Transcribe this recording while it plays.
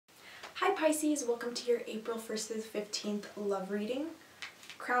Pisces, welcome to your April 1st through the 15th love reading.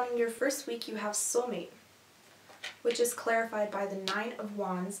 Crowning your first week, you have soulmate, which is clarified by the Nine of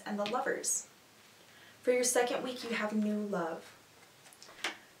Wands and the Lovers. For your second week, you have new love,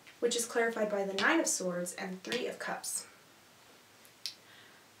 which is clarified by the Nine of Swords and Three of Cups.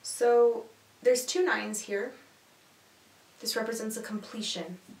 So there's two nines here. This represents a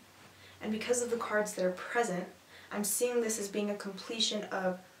completion. And because of the cards that are present, I'm seeing this as being a completion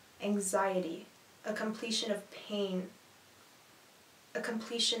of anxiety, a completion of pain, a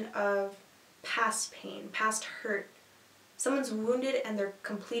completion of past pain, past hurt. Someone's wounded and they're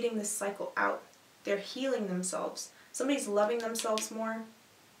completing this cycle out. They're healing themselves. Somebody's loving themselves more.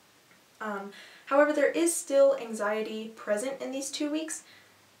 However, there is still anxiety present in these 2 weeks,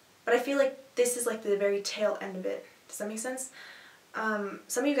 but I feel like this is like the very tail end of it. Does that make sense?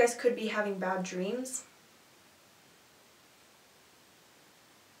 Some of you guys could be having bad dreams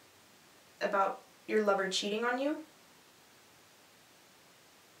about your lover cheating on you.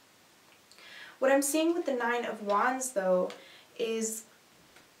 What I'm seeing with the Nine of Wands, though, is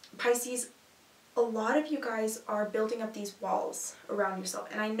Pisces, a lot of you guys are building up these walls around yourself.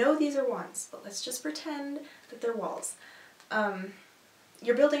 And I know these are wands, but let's just pretend that they're walls.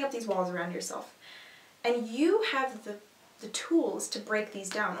 You're building up these walls around yourself. And you have the tools to break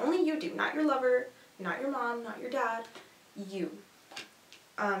these down. Only you do, not your lover, not your mom, not your dad, you.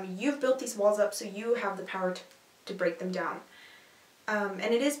 You've built these walls up, so you have the power to break them down. And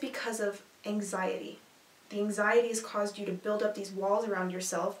it is because of anxiety. The anxiety has caused you to build up these walls around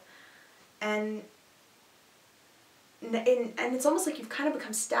yourself, and it's almost like you've kind of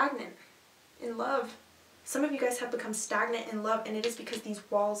become stagnant in love. Some of you guys have become stagnant in love, and it is because these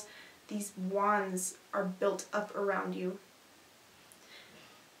walls, these wands are built up around you.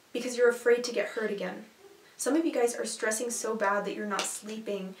 Because you're afraid to get hurt again. Some of you guys are stressing so bad that you're not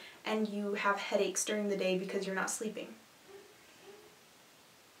sleeping, and you have headaches during the day because you're not sleeping.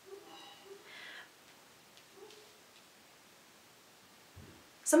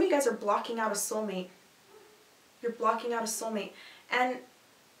 Some of you guys are blocking out a soulmate. You're blocking out a soulmate. And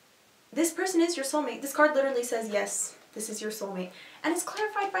this person is your soulmate. This card literally says, yes, this is your soulmate. And it's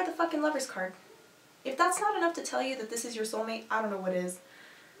clarified by the fucking Lovers card. If that's not enough to tell you that this is your soulmate, I don't know what is.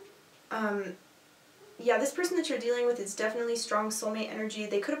 Yeah, this person that you're dealing with is definitely strong soulmate energy.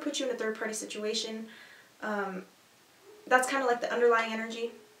 They could have put you in a third-party situation. That's kind of like the underlying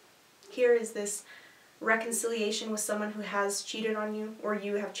energy. Here is this reconciliation with someone who has cheated on you, or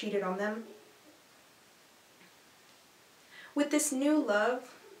you have cheated on them. With this new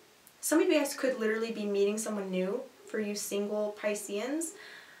love, some of you guys could literally be meeting someone new, for you single Pisceans.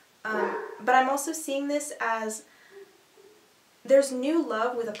 But I'm also seeing this as there's new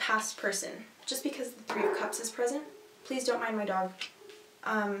love with a past person. Just because the Three of Cups is present. Please don't mind my dog.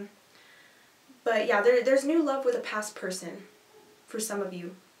 But yeah, there's new love with a past person for some of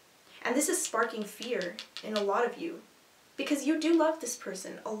you. And this is sparking fear in a lot of you. Because you do love this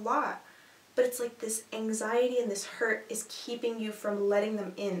person a lot. But it's like this anxiety and this hurt is keeping you from letting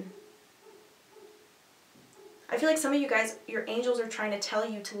them in. I feel like some of you guys, your angels are trying to tell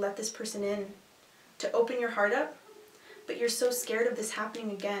you to let this person in. To open your heart up. But you're so scared of this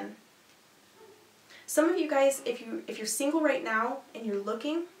happening again. Some of you guys, if you're single right now and you're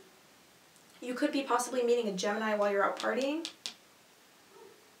looking, you could be possibly meeting a Gemini while you're out partying.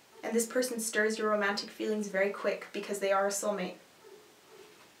 And this person stirs your romantic feelings very quick because they are a soulmate.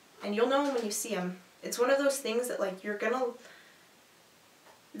 And you'll know them when you see them. It's one of those things that like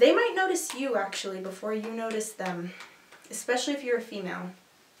they might notice you actually before you notice them. Especially if you're a female.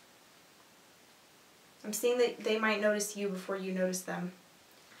 I'm seeing that they might notice you before you notice them.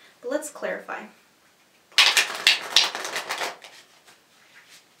 But let's clarify.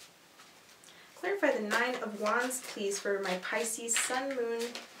 Clarify the Nine of Wands, please, for my Pisces Sun, Moon,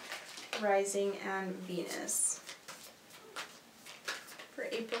 Rising, and Venus. For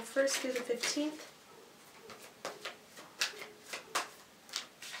April 1st through the 15th.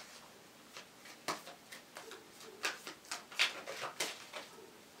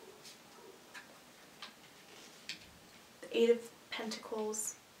 The Eight of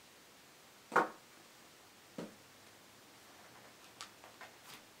Pentacles.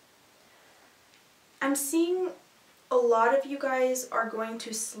 I'm seeing a lot of you guys are going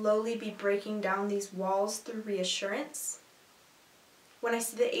to slowly be breaking down these walls through reassurance. When I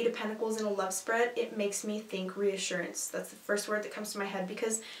see the Eight of Pentacles in a love spread, it makes me think reassurance. That's the first word that comes to my head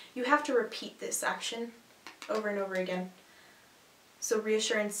because you have to repeat this action over and over again. So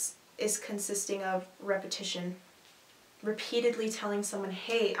reassurance is consisting of repetition. Repeatedly telling someone,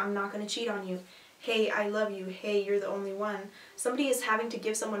 hey, I'm not going to cheat on you. hey, I love you, hey, you're the only one. Somebody is having to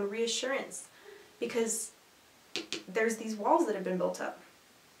give someone reassurance because there's these walls that have been built up.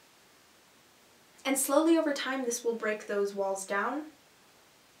 And slowly over time, this will break those walls down.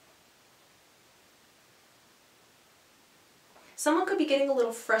 Someone could be getting a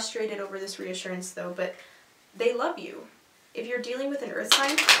little frustrated over this reassurance though, but they love you. If you're dealing with an earth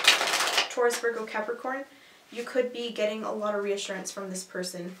sign, Taurus, Virgo, Capricorn, you could be getting a lot of reassurance from this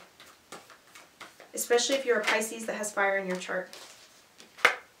person. Especially if you're a Pisces that has fire in your chart.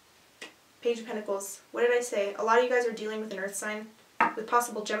 Page of Pentacles. What did I say? A lot of you guys are dealing with an earth sign with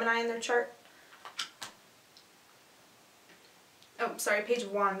possible Gemini in their chart. Oh, sorry, Page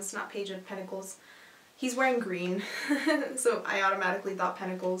of Wands, not Page of Pentacles. He's wearing green, so I automatically thought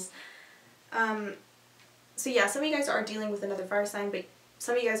Pentacles. So yeah, some of you guys are dealing with another fire sign, but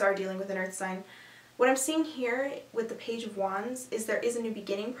some of you guys are dealing with an earth sign. What I'm seeing here with the Page of Wands is there is a new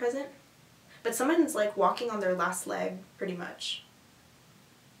beginning present, but someone's like walking on their last leg, pretty much.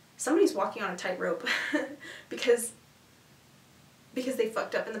 Somebody's walking on a tightrope because they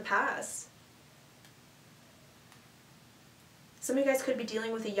fucked up in the past. Some of you guys could be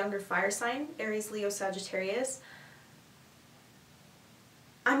dealing with a younger fire sign, Aries, Leo, Sagittarius.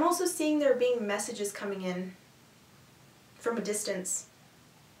 I'm also seeing there being messages coming in from a distance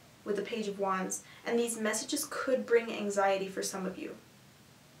with the Page of Wands, and these messages could bring anxiety for some of you.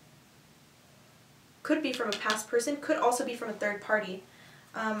 Could be from a past person, could also be from a third party.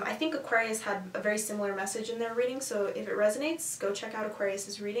 I think Aquarius had a very similar message in their reading, so if it resonates, go check out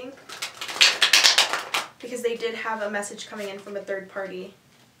Aquarius's reading. Because they did have a message coming in from a third party.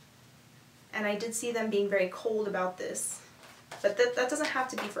 And I did see them being very cold about this. But that doesn't have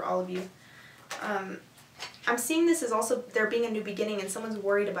to be for all of you. I'm seeing this as also there being a new beginning and someone's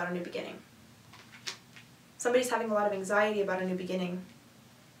worried about a new beginning. Somebody's having a lot of anxiety about a new beginning.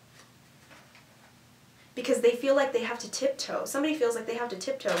 Because they feel like they have to tiptoe. Somebody feels like they have to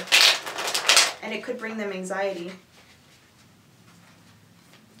tiptoe. And it could bring them anxiety.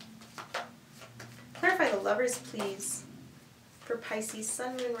 Clarify the lovers, please, for Pisces,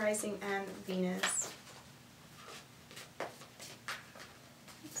 Sun, Moon, Rising, and Venus.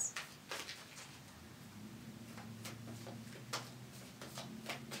 Oops.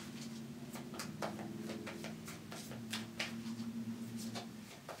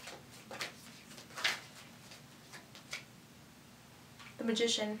 The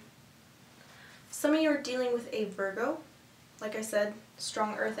Magician. Some of you are dealing with a Virgo. Like I said,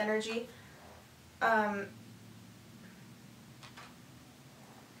 strong earth energy.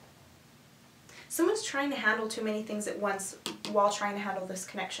 Someone's trying to handle too many things at once while trying to handle this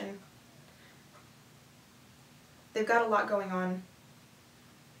connection. They've got a lot going on.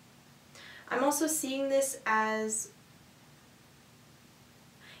 I'm also seeing this as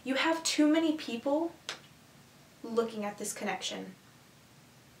you have too many people looking at this connection.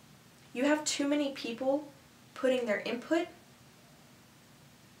 You have too many people putting their input,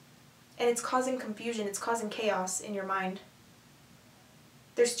 and it's causing confusion, it's causing chaos in your mind.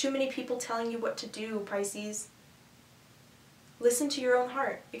 There's too many people telling you what to do, Pisces. Listen to your own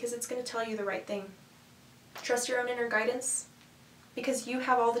heart, because it's going to tell you the right thing. Trust your own inner guidance, because you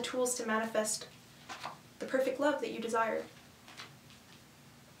have all the tools to manifest the perfect love that you desire.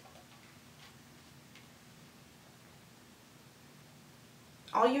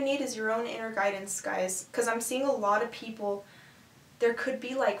 All you need is your own inner guidance, guys, because I'm seeing a lot of people. There could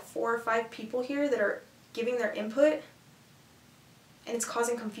be like 4 or 5 people here that are giving their input, and it's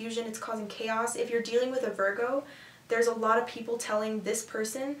causing confusion, it's causing chaos. If you're dealing with a Virgo, there's a lot of people telling this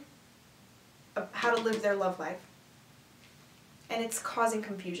person how to live their love life, and it's causing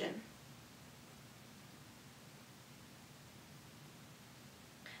confusion.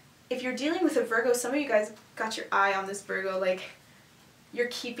 If you're dealing with a Virgo, some of you guys got your eye on this Virgo, like you're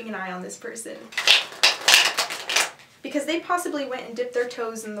keeping an eye on this person. Because they possibly went and dipped their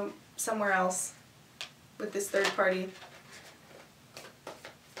toes in somewhere else with this third party.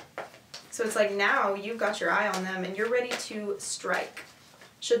 So it's like now you've got your eye on them and you're ready to strike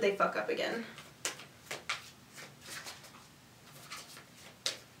should they fuck up again.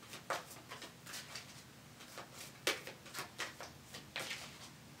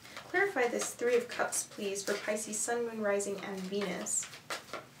 Clarify this 3 of Cups, please, for Pisces, Sun, Moon, Rising, and Venus.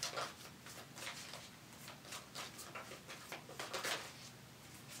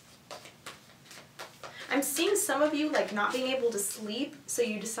 I'm seeing some of you like not being able to sleep, so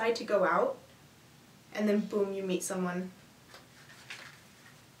you decide to go out, and then boom, you meet someone.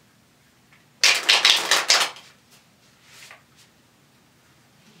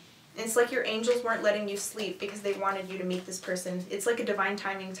 It's like your angels weren't letting you sleep because they wanted you to meet this person. It's like a divine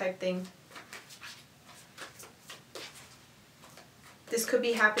timing type thing. could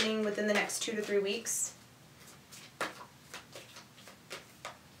be happening within the next 2 to 3 weeks.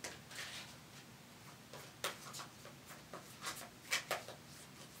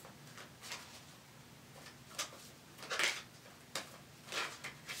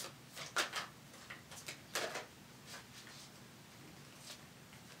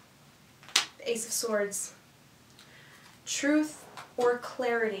 Ace of Swords. Truth or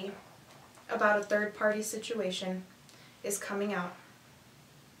clarity about a third-party situation is coming out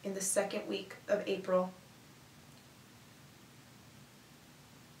in the second week of April.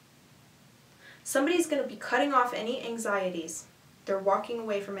 Somebody's going to be cutting off any anxieties. They're walking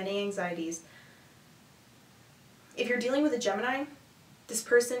away from any anxieties. If you're dealing with a Gemini, this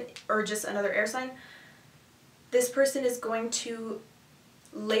person, or just another air sign, this person is going to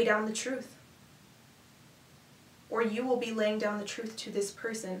lay down the truth. Or you will be laying down the truth to this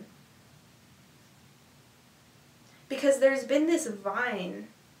person. Because there's been this vine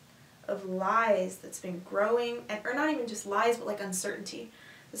of lies that's been growing, or not even just lies, but like uncertainty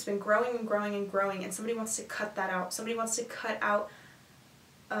that's been growing and growing and growing, and somebody wants to cut that out. Somebody wants to cut out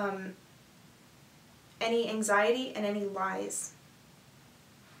any anxiety and any lies.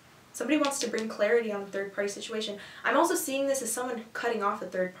 Somebody wants to bring clarity on a third-party situation. I'm also seeing this as someone cutting off a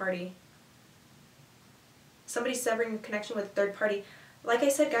third party. Somebody severing a connection with a third party. Like I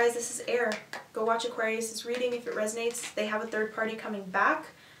said, guys, this is air. Go watch Aquarius' reading if it resonates. They have a third party coming back,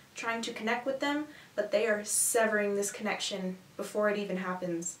 trying to connect with them, but they are severing this connection before it even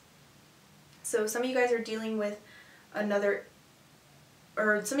happens. So some of you guys are dealing with another,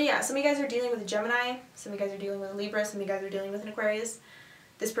 or some of you guys are dealing with a Gemini, some of you guys are dealing with a Libra, some of you guys are dealing with an Aquarius.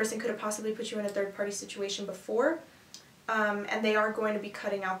 This person could have possibly put you in a third party situation before, and they are going to be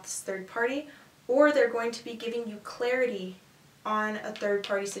cutting out this third party, or they're going to be giving you clarity on a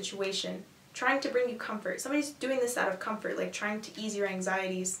third-party situation, trying to bring you comfort. Somebody's doing this out of comfort, like trying to ease your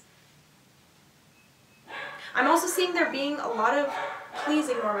anxieties. I'm also seeing there being a lot of, please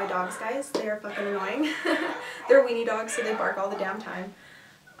ignore my dogs, guys. They are fucking annoying. They're weenie dogs, so they bark all the damn time.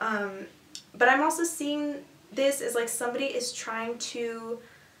 But I'm also seeing this as like somebody is trying to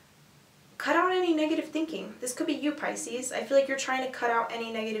cut out any negative thinking. This could be you, Pisces. I feel like you're trying to cut out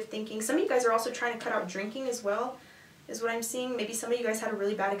any negative thinking. Some of you guys are also trying to cut out drinking as well, is what I'm seeing. Maybe some of you guys had a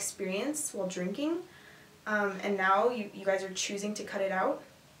really bad experience while drinking, and now you guys are choosing to cut it out.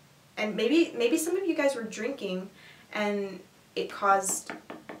 And maybe some of you guys were drinking and it caused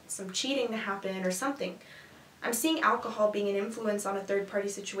some cheating to happen or something. I'm seeing alcohol being an influence on a third-party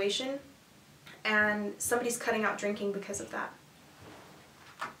situation, and somebody's cutting out drinking because of that.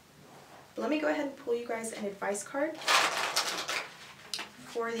 Let me go ahead and pull you guys an advice card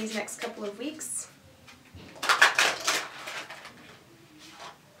for these next couple of weeks.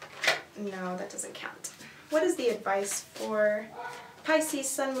 No, that doesn't count. What is the advice for Pisces,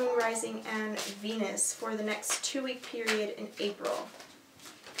 Sun, Moon, Rising, and Venus for the next 2-week period in April?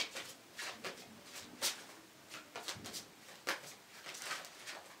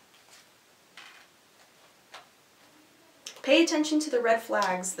 Pay attention to the red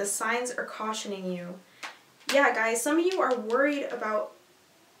flags. The signs are cautioning you. Yeah, guys, some of you are worried about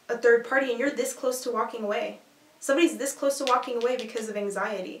a third party and you're this close to walking away. Somebody's this close to walking away because of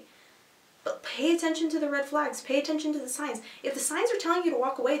anxiety. But pay attention to the red flags. Pay attention to the signs. If the signs are telling you to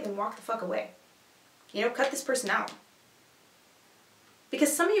walk away, then walk the fuck away. You know, cut this person out.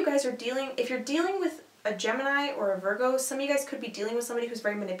 Because some of you guys are dealing, if you're dealing with a Gemini or a Virgo, some of you guys could be dealing with somebody who's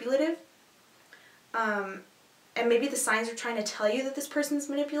very manipulative. And maybe the signs are trying to tell you that this person's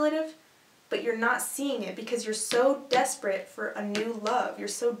manipulative, but you're not seeing it because you're so desperate for a new love. You're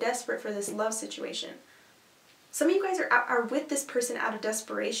so desperate for this love situation. Some of you guys are with this person out of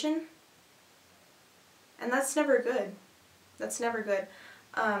desperation, and that's never good. That's never good.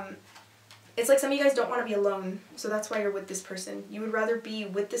 It's like some of you guys don't want to be alone, so that's why you're with this person. You would rather be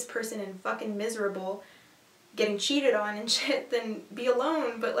with this person and fucking miserable, getting cheated on and shit, than be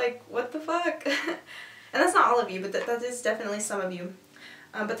alone, but like, what the fuck? And that's not all of you, but that is definitely some of you.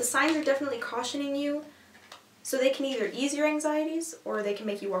 But the signs are definitely cautioning you, so they can either ease your anxieties or they can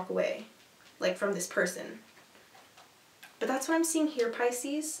make you walk away, like from this person. But that's what I'm seeing here,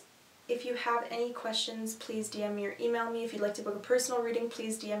 Pisces. If you have any questions, please DM me or email me. If you'd like to book a personal reading,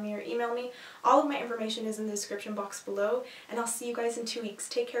 please DM me or email me. All of my information is in the description box below, and I'll see you guys in 2 weeks.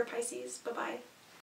 Take care, Pisces. Bye-bye.